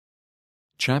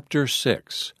Chapter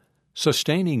 6,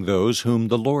 Sustaining Those Whom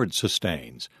the Lord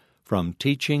Sustains, from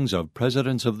Teachings of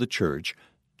Presidents of the Church,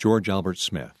 George Albert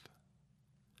Smith.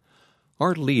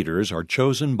 Our leaders are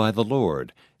chosen by the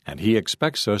Lord, and He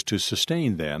expects us to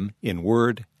sustain them in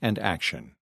word and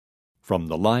action. From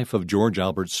the life of George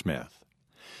Albert Smith.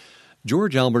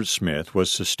 George Albert Smith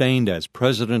was sustained as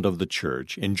President of the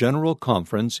Church in General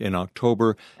Conference in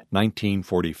October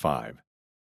 1945.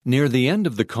 Near the end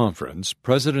of the conference,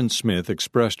 President Smith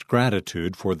expressed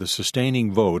gratitude for the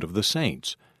sustaining vote of the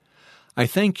saints. I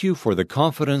thank you for the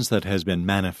confidence that has been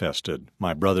manifested,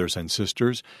 my brothers and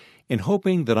sisters, in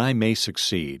hoping that I may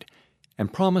succeed,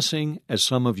 and promising, as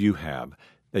some of you have,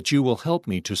 that you will help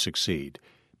me to succeed,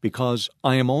 because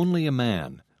I am only a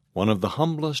man, one of the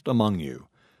humblest among you,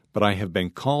 but I have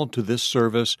been called to this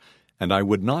service, and I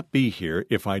would not be here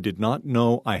if I did not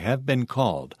know I have been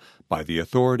called by the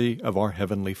authority of our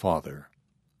Heavenly Father.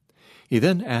 He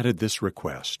then added this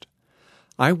request: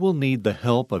 I will need the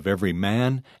help of every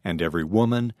man and every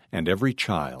woman and every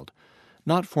child,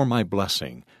 not for my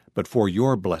blessing, but for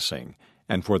your blessing,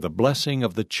 and for the blessing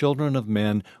of the children of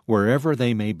men wherever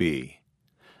they may be.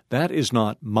 That is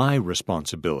not my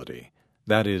responsibility.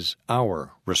 That is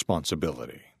our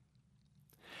responsibility.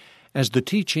 As the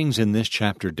teachings in this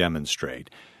chapter demonstrate,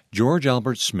 George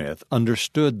Albert Smith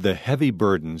understood the heavy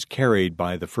burdens carried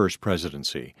by the First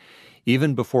Presidency,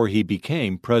 even before he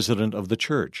became President of the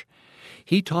Church.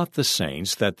 He taught the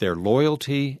saints that their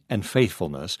loyalty and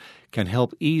faithfulness can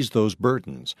help ease those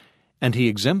burdens, and he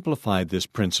exemplified this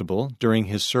principle during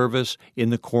his service in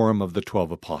the Quorum of the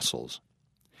 12 Apostles.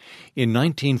 In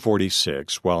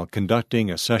 1946, while conducting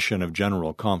a session of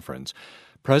General Conference,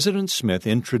 President Smith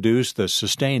introduced the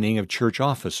sustaining of church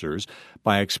officers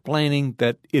by explaining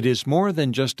that it is more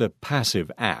than just a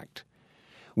passive act.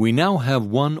 We now have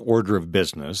one order of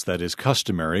business that is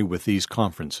customary with these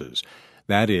conferences,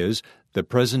 that is, the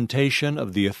presentation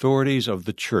of the authorities of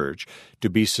the church to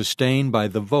be sustained by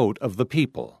the vote of the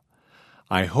people.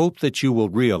 I hope that you will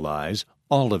realize,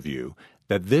 all of you,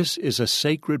 that this is a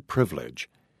sacred privilege.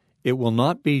 It will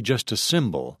not be just a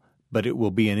symbol, but it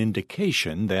will be an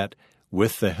indication that,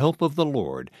 with the help of the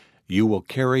Lord, you will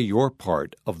carry your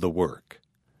part of the work.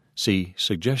 See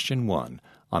Suggestion 1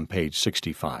 on page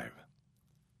 65.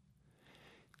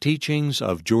 Teachings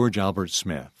of George Albert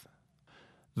Smith.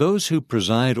 Those who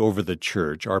preside over the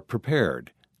church are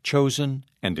prepared, chosen,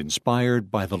 and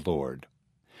inspired by the Lord.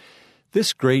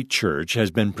 This great church has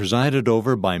been presided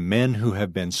over by men who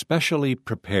have been specially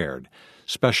prepared,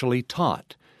 specially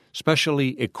taught,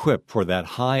 specially equipped for that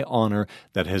high honor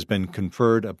that has been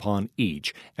conferred upon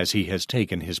each as he has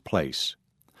taken his place.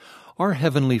 Our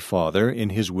Heavenly Father,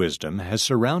 in His wisdom, has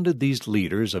surrounded these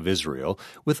leaders of Israel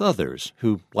with others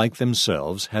who, like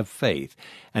themselves, have faith,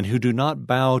 and who do not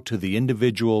bow to the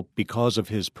individual because of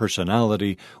his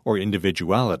personality or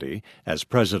individuality as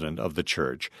President of the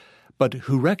Church, but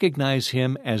who recognize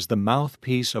him as the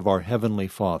mouthpiece of our Heavenly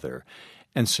Father,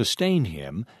 and sustain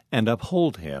him and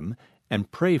uphold him and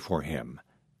pray for him,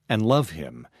 and love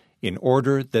him, in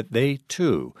order that they,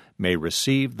 too, may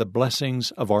receive the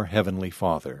blessings of our Heavenly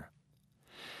Father.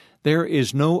 There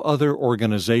is no other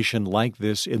organization like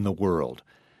this in the world.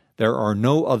 There are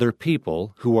no other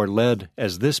people who are led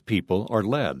as this people are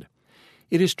led.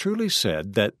 It is truly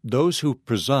said that those who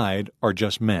preside are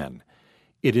just men.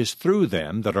 It is through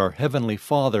them that our Heavenly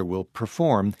Father will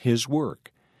perform His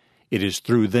work. It is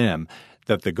through them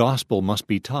that the gospel must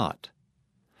be taught.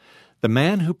 The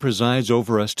man who presides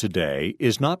over us today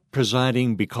is not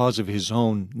presiding because of his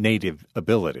own native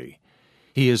ability.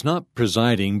 He is not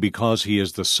presiding because he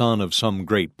is the son of some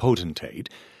great potentate,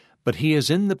 but he is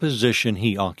in the position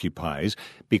he occupies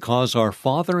because our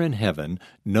Father in heaven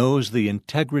knows the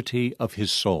integrity of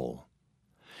his soul.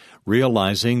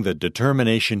 Realizing the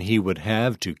determination he would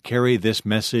have to carry this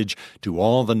message to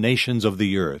all the nations of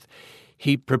the earth,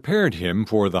 He prepared him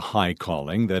for the high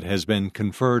calling that has been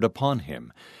conferred upon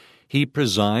him. He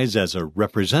presides as a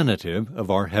representative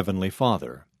of our Heavenly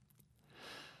Father.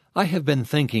 I have been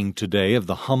thinking today of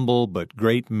the humble but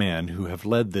great men who have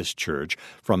led this church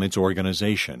from its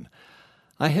organization.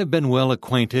 I have been well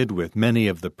acquainted with many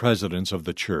of the presidents of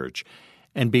the church,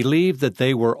 and believe that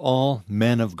they were all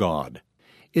men of God.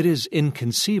 It is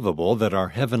inconceivable that our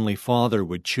Heavenly Father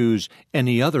would choose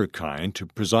any other kind to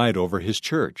preside over His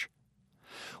church.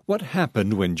 What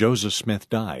happened when Joseph Smith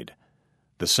died?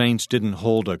 The saints didn't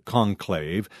hold a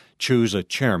conclave, choose a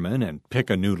chairman, and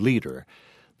pick a new leader.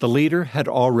 The leader had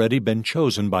already been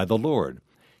chosen by the Lord.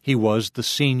 He was the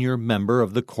senior member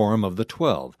of the Quorum of the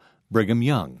 12, Brigham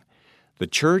Young. The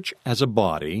church as a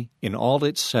body, in all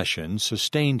its sessions,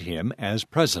 sustained him as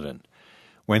president.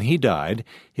 When he died,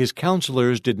 his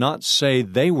counselors did not say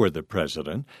they were the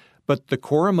president, but the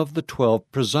quorum of the 12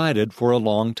 presided for a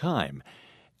long time,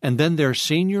 and then their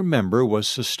senior member was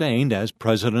sustained as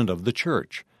president of the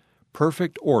church.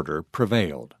 Perfect order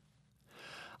prevailed.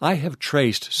 I have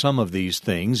traced some of these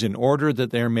things in order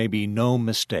that there may be no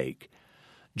mistake.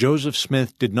 Joseph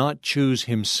Smith did not choose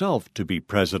himself to be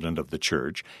president of the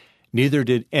church, neither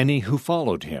did any who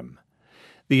followed him.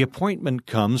 The appointment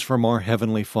comes from our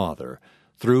Heavenly Father,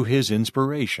 through His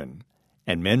inspiration,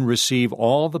 and men receive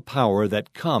all the power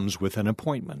that comes with an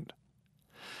appointment.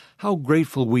 How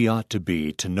grateful we ought to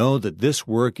be to know that this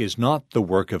work is not the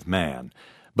work of man,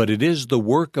 but it is the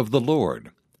work of the Lord,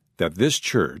 that this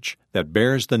church, that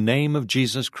bears the name of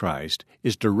Jesus Christ,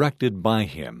 is directed by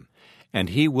Him, and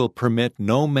He will permit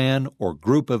no man or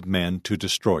group of men to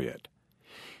destroy it.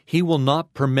 He will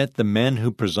not permit the men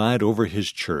who preside over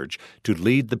His church to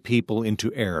lead the people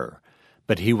into error,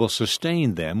 but He will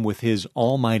sustain them with His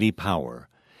almighty power.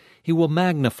 He will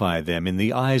magnify them in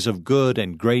the eyes of good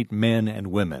and great men and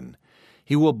women.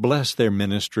 He will bless their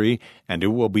ministry, and it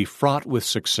will be fraught with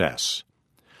success.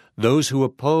 Those who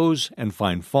oppose and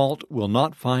find fault will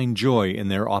not find joy in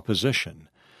their opposition.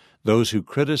 Those who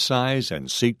criticize and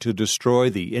seek to destroy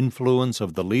the influence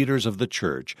of the leaders of the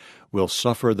church will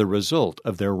suffer the result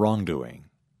of their wrongdoing.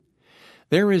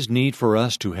 There is need for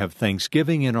us to have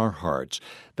thanksgiving in our hearts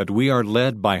that we are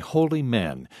led by holy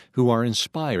men who are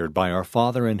inspired by our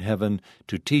Father in heaven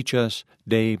to teach us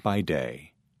day by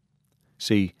day.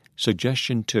 See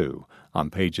Suggestion 2 on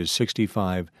pages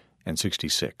 65 and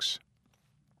 66.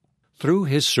 Through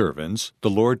His servants, the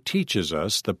Lord teaches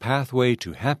us the pathway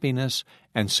to happiness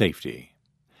and safety.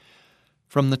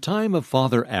 From the time of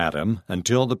Father Adam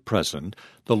until the present,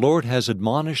 the Lord has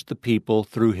admonished the people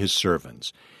through His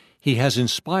servants. He has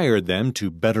inspired them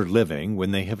to better living when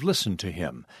they have listened to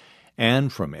Him,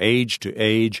 and from age to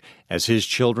age, as His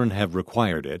children have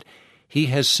required it, He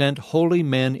has sent holy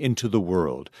men into the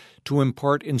world to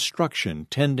impart instruction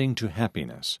tending to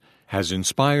happiness, has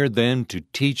inspired them to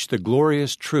teach the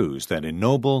glorious truths that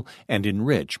ennoble and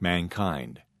enrich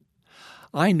mankind.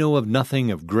 I know of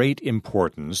nothing of great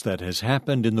importance that has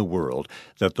happened in the world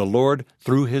that the Lord,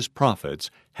 through His prophets,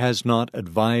 has not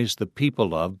advised the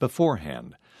people of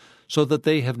beforehand, so that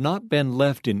they have not been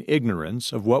left in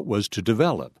ignorance of what was to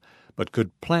develop, but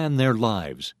could plan their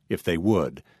lives, if they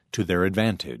would, to their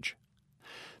advantage.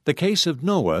 The case of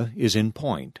Noah is in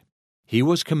point. He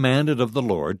was commanded of the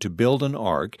Lord to build an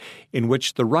ark in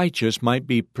which the righteous might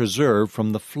be preserved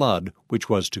from the flood which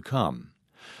was to come.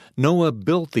 Noah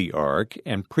built the ark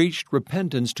and preached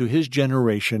repentance to his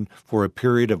generation for a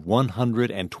period of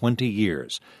 120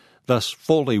 years, thus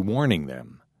fully warning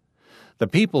them. The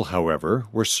people, however,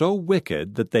 were so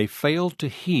wicked that they failed to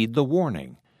heed the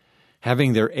warning.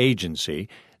 Having their agency,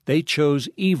 they chose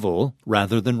evil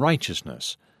rather than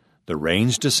righteousness. The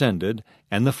rains descended,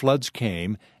 and the floods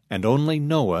came, and only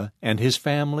Noah and his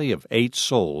family of 8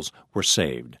 souls were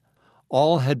saved.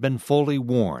 All had been fully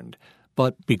warned,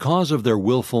 but because of their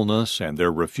willfulness and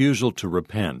their refusal to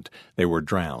repent, they were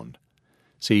drowned.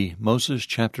 See Moses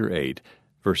chapter 8,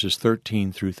 verses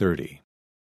 13 through 30.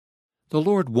 The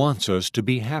Lord wants us to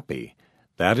be happy.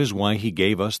 That is why He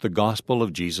gave us the gospel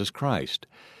of Jesus Christ.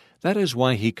 That is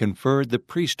why He conferred the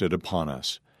priesthood upon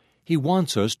us. He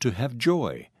wants us to have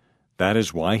joy. That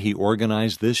is why He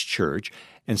organized this church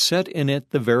and set in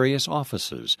it the various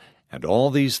offices, and all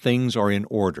these things are in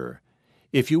order.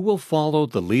 If you will follow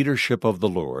the leadership of the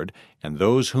Lord and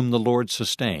those whom the Lord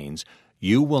sustains,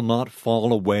 you will not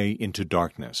fall away into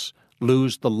darkness,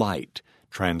 lose the light,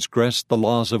 transgress the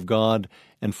laws of God,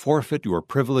 and forfeit your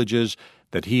privileges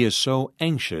that He is so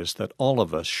anxious that all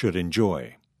of us should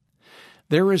enjoy.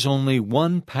 There is only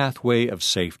one pathway of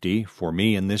safety for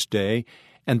me in this day,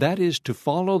 and that is to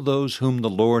follow those whom the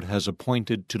Lord has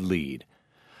appointed to lead.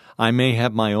 I may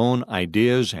have my own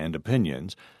ideas and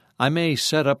opinions. I may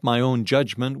set up my own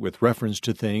judgment with reference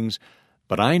to things,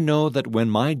 but I know that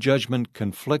when my judgment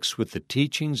conflicts with the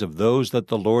teachings of those that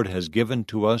the Lord has given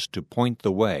to us to point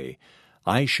the way,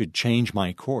 I should change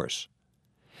my course.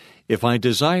 If I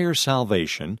desire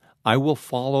salvation, I will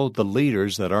follow the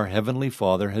leaders that our Heavenly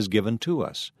Father has given to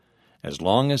us, as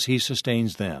long as He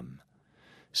sustains them.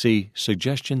 See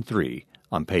Suggestion 3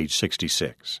 on page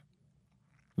 66.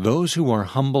 Those who are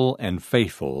humble and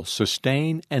faithful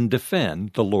sustain and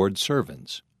defend the Lord's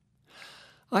servants.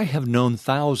 I have known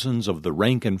thousands of the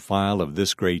rank and file of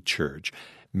this great church,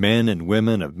 men and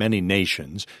women of many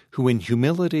nations, who in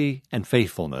humility and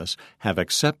faithfulness have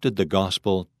accepted the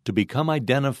gospel to become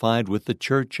identified with the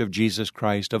Church of Jesus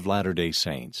Christ of Latter-day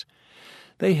Saints.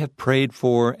 They have prayed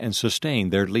for and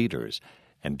sustained their leaders,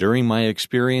 and during my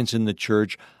experience in the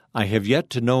church, I have yet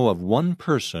to know of one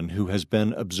person who has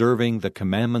been observing the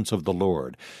commandments of the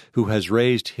Lord, who has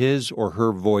raised his or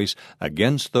her voice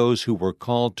against those who were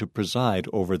called to preside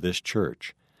over this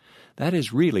church. That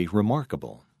is really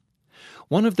remarkable.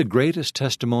 One of the greatest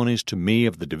testimonies to me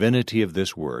of the divinity of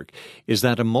this work is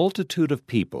that a multitude of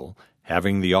people,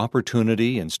 having the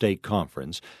opportunity in stake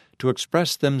conference to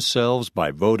express themselves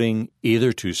by voting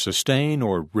either to sustain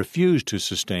or refuse to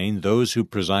sustain those who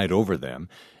preside over them,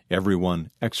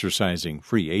 everyone exercising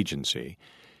free agency,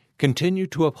 continue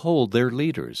to uphold their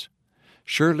leaders.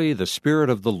 Surely the Spirit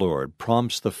of the Lord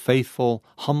prompts the faithful,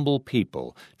 humble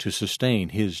people to sustain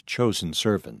His chosen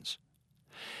servants.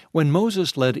 When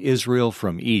Moses led Israel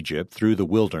from Egypt through the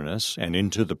wilderness and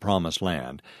into the Promised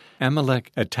Land,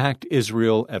 Amalek attacked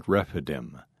Israel at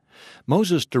Rephidim.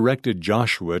 Moses directed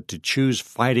Joshua to choose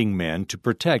fighting men to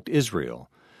protect Israel.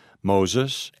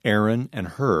 Moses, Aaron, and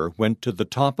Hur went to the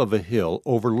top of a hill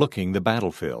overlooking the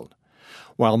battlefield.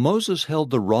 While Moses held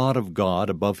the rod of God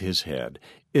above his head,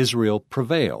 Israel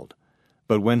prevailed.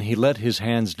 But when he let his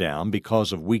hands down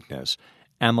because of weakness,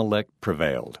 Amalek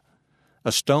prevailed.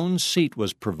 A stone seat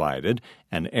was provided,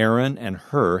 and Aaron and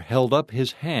Hur held up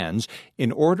his hands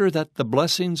in order that the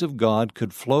blessings of God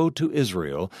could flow to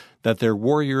Israel, that their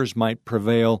warriors might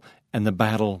prevail, and the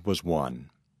battle was won.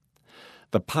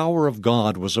 The power of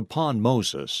God was upon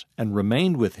Moses and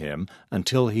remained with him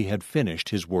until he had finished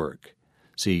his work.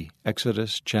 See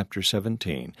Exodus chapter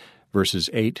 17, verses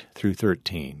 8 through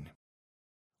 13.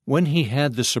 When he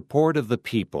had the support of the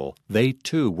people, they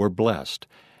too were blessed,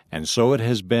 and so it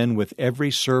has been with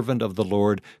every servant of the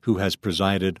Lord who has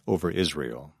presided over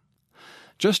Israel.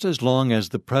 Just as long as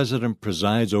the president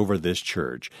presides over this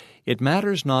church, it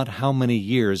matters not how many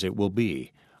years it will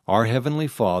be. Our Heavenly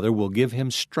Father will give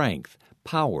him strength,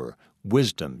 power,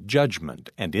 wisdom, judgment,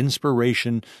 and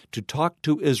inspiration to talk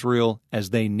to Israel as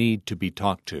they need to be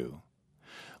talked to.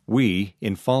 We,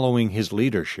 in following his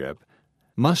leadership,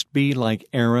 must be like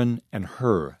Aaron and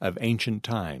Hur of ancient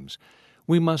times.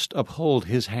 We must uphold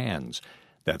his hands,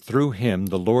 that through him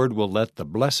the Lord will let the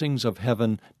blessings of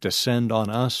heaven descend on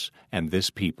us and this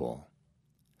people.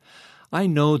 I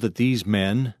know that these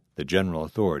men, the general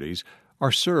authorities,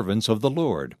 are servants of the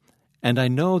Lord, and I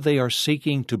know they are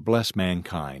seeking to bless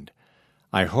mankind.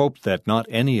 I hope that not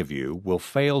any of you will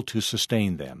fail to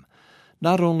sustain them,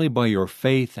 not only by your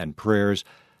faith and prayers,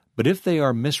 but if they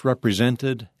are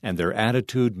misrepresented and their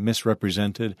attitude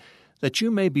misrepresented, that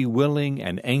you may be willing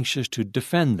and anxious to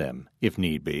defend them, if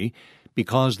need be,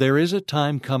 because there is a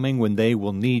time coming when they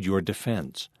will need your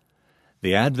defense.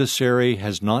 The adversary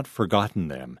has not forgotten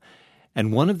them,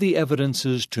 and one of the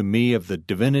evidences to me of the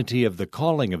divinity of the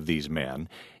calling of these men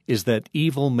is that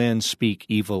evil men speak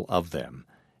evil of them,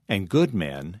 and good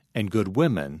men and good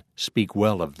women speak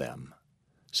well of them.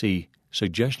 See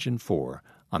Suggestion 4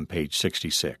 on page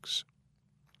 66.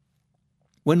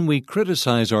 When we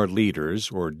criticize our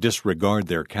leaders or disregard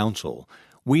their counsel,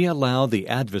 we allow the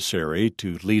adversary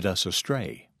to lead us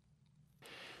astray.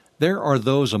 There are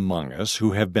those among us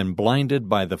who have been blinded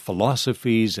by the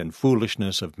philosophies and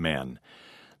foolishness of men.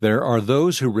 There are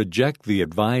those who reject the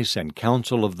advice and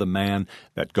counsel of the man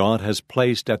that God has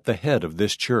placed at the head of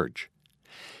this church.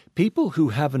 People who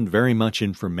haven't very much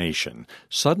information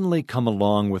suddenly come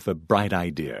along with a bright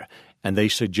idea, and they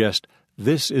suggest,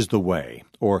 "This is the way,"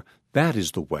 or "That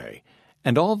is the way,"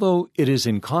 and although it is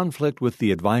in conflict with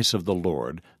the advice of the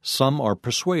Lord, some are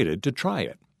persuaded to try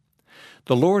it.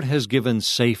 The Lord has given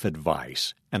safe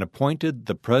advice and appointed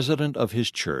the president of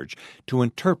His church to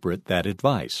interpret that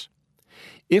advice.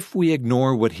 If we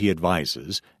ignore what he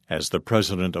advises, as the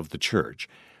president of the church,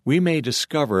 we may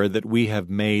discover that we have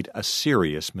made a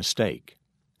serious mistake.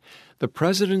 The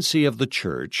presidency of the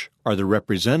church are the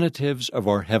representatives of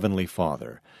our Heavenly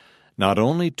Father, not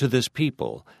only to this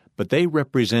people, but they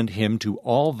represent Him to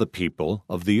all the people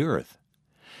of the earth.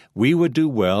 We would do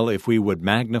well if we would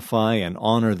magnify and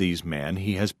honor these men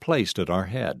He has placed at our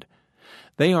head.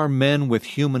 They are men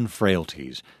with human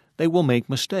frailties. They will make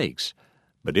mistakes.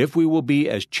 But if we will be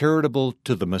as charitable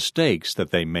to the mistakes that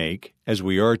they make as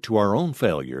we are to our own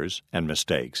failures and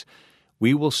mistakes,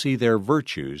 we will see their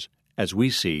virtues as we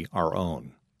see our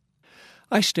own.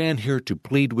 I stand here to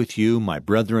plead with you, my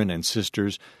brethren and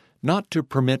sisters, not to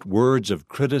permit words of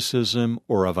criticism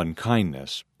or of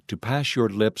unkindness to pass your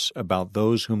lips about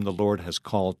those whom the Lord has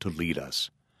called to lead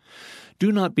us.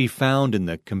 Do not be found in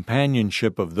the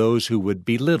companionship of those who would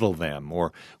belittle them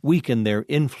or weaken their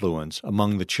influence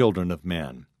among the children of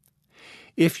men.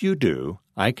 If you do,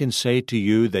 I can say to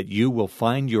you that you will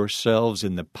find yourselves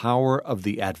in the power of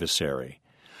the adversary.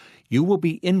 you will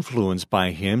be influenced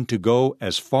by him to go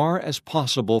as far as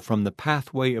possible from the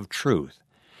pathway of truth.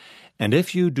 And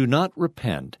if you do not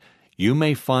repent, you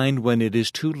may find when it is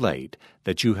too late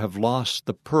that you have lost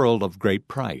the pearl of great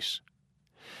price.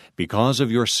 Because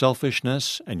of your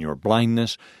selfishness and your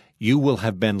blindness, you will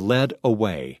have been led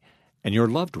away, and your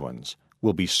loved ones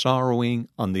will be sorrowing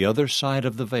on the other side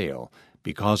of the veil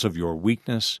because of your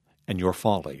weakness and your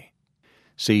folly.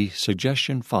 See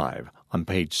Suggestion 5 on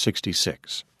page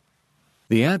 66.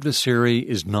 The adversary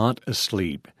is not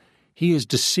asleep. He is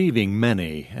deceiving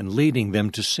many and leading them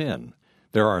to sin.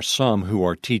 There are some who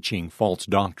are teaching false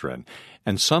doctrine,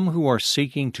 and some who are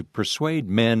seeking to persuade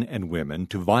men and women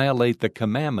to violate the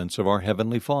commandments of our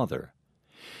Heavenly Father.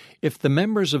 If the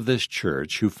members of this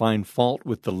church who find fault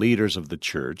with the leaders of the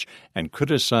church and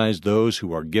criticize those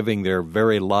who are giving their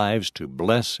very lives to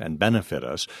bless and benefit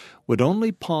us would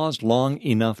only pause long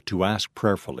enough to ask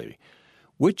prayerfully,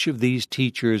 which of these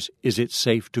teachers is it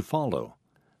safe to follow?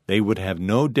 They would have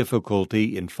no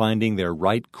difficulty in finding their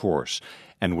right course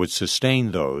and would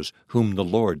sustain those whom the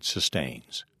Lord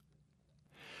sustains.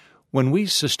 When we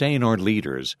sustain our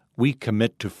leaders, we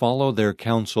commit to follow their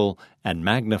counsel and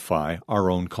magnify our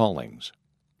own callings.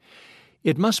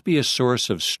 It must be a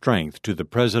source of strength to the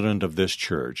president of this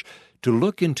church to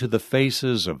look into the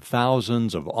faces of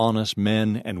thousands of honest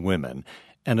men and women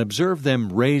and observe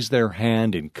them raise their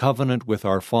hand in covenant with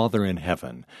our Father in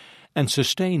heaven, and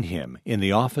sustain him in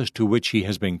the office to which he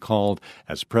has been called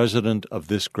as president of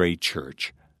this great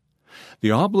church.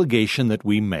 The obligation that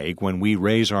we make when we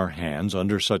raise our hands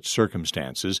under such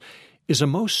circumstances is a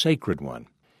most sacred one.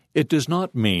 It does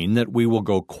not mean that we will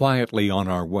go quietly on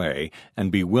our way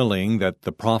and be willing that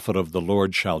the prophet of the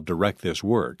Lord shall direct this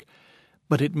work,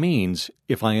 but it means,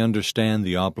 if I understand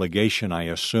the obligation I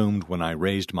assumed when I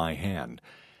raised my hand,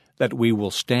 that we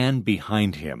will stand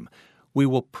behind him, we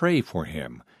will pray for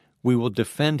him, we will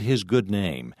defend his good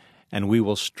name, and we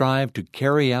will strive to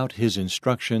carry out his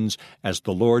instructions as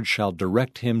the Lord shall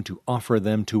direct him to offer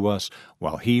them to us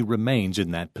while he remains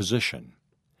in that position.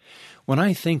 When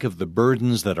I think of the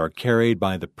burdens that are carried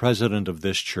by the president of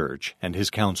this church and his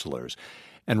counselors,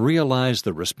 and realize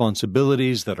the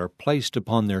responsibilities that are placed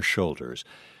upon their shoulders,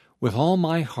 with all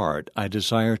my heart I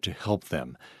desire to help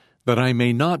them, that I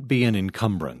may not be an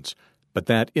encumbrance, but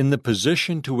that in the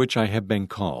position to which I have been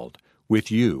called,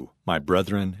 with you, my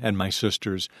brethren and my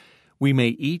sisters, we may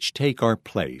each take our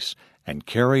place and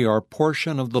carry our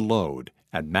portion of the load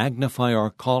and magnify our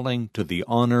calling to the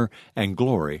honor and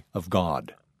glory of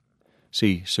God.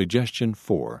 See Suggestion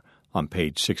 4 on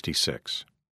page 66.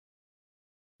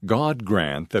 God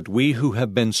grant that we who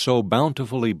have been so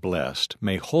bountifully blessed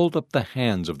may hold up the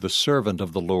hands of the servant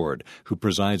of the Lord who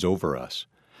presides over us,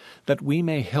 that we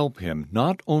may help him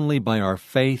not only by our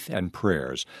faith and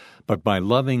prayers, but by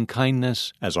loving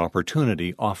kindness as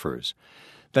opportunity offers,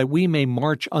 that we may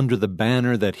march under the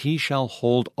banner that he shall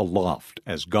hold aloft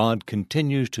as God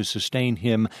continues to sustain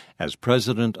him as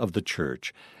president of the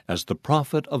church, as the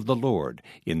prophet of the Lord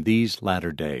in these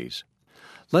latter days.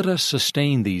 Let us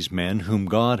sustain these men whom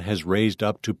God has raised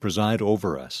up to preside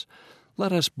over us.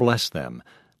 Let us bless them,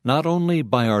 not only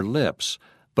by our lips,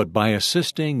 but by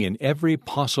assisting in every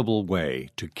possible way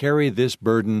to carry this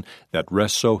burden that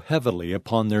rests so heavily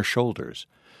upon their shoulders.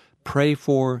 Pray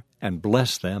for and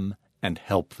bless them and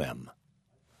help them.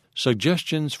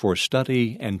 Suggestions for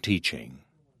study and teaching.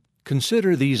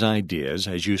 Consider these ideas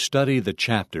as you study the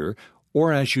chapter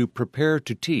or as you prepare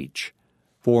to teach.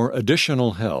 For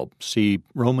additional help, see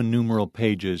Roman numeral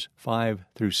pages 5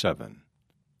 through 7.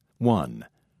 1.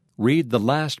 Read the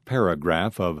last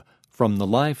paragraph of From the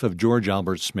Life of George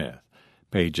Albert Smith,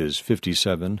 pages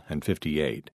 57 and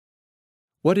 58.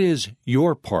 What is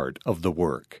your part of the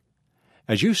work?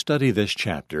 As you study this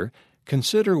chapter,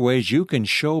 consider ways you can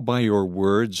show by your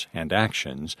words and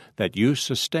actions that you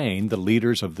sustain the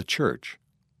leaders of the church.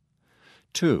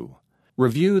 2.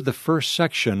 Review the first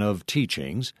section of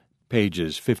Teachings,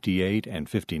 pages 58 and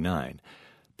 59,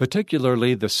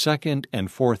 particularly the second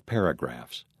and fourth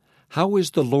paragraphs. How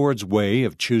is the Lord's way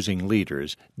of choosing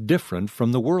leaders different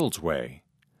from the world's way?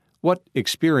 What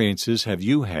experiences have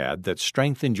you had that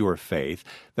strengthened your faith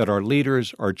that our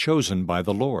leaders are chosen by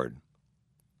the Lord?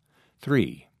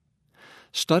 3.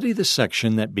 Study the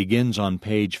section that begins on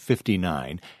page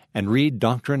 59 and read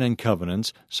Doctrine and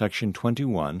Covenants, section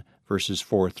 21, verses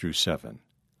 4 through 7.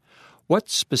 What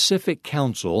specific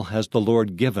counsel has the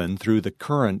Lord given through the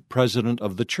current president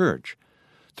of the church,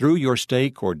 through your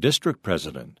stake or district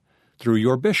president, through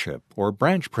your bishop or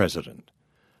branch president?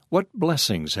 What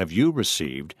blessings have you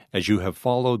received as you have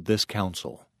followed this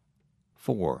counsel?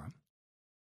 4.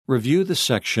 Review the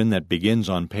section that begins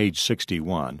on page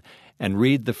 61 and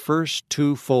read the first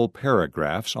 2 full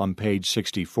paragraphs on page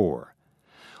 64.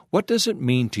 What does it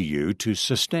mean to you to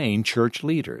sustain church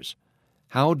leaders?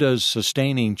 How does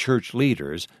sustaining church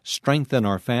leaders strengthen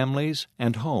our families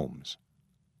and homes?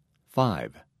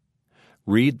 5.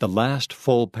 Read the last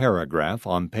full paragraph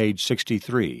on page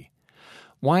 63.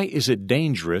 Why is it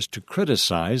dangerous to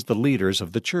criticize the leaders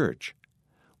of the church?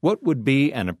 What would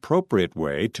be an appropriate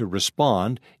way to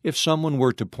respond if someone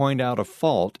were to point out a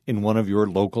fault in one of your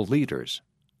local leaders?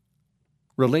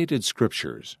 Related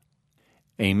scriptures: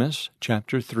 Amos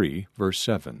chapter 3, verse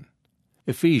 7.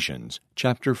 Ephesians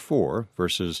chapter 4,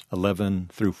 verses 11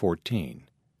 through 14.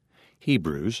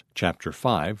 Hebrews chapter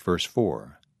 5, verse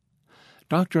 4.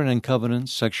 Doctrine and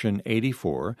Covenants, section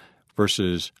 84,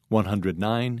 verses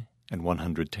 109 and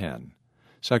 110.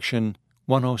 Section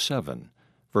 107,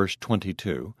 verse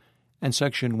 22, and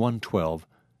section 112,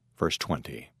 verse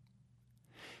 20.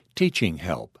 Teaching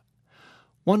help.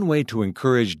 One way to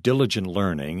encourage diligent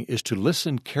learning is to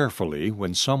listen carefully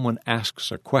when someone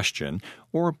asks a question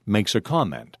or makes a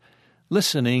comment.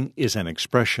 Listening is an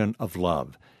expression of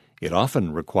love. It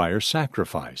often requires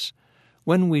sacrifice.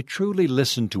 When we truly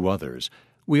listen to others,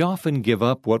 we often give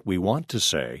up what we want to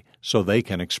say so they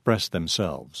can express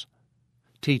themselves.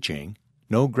 Teaching,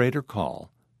 No Greater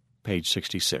Call, page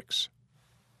 66.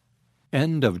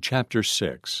 End of chapter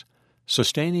 6.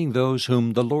 Sustaining Those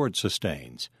Whom the Lord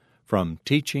Sustains. From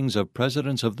Teachings of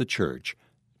Presidents of the Church,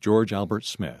 George Albert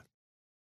Smith.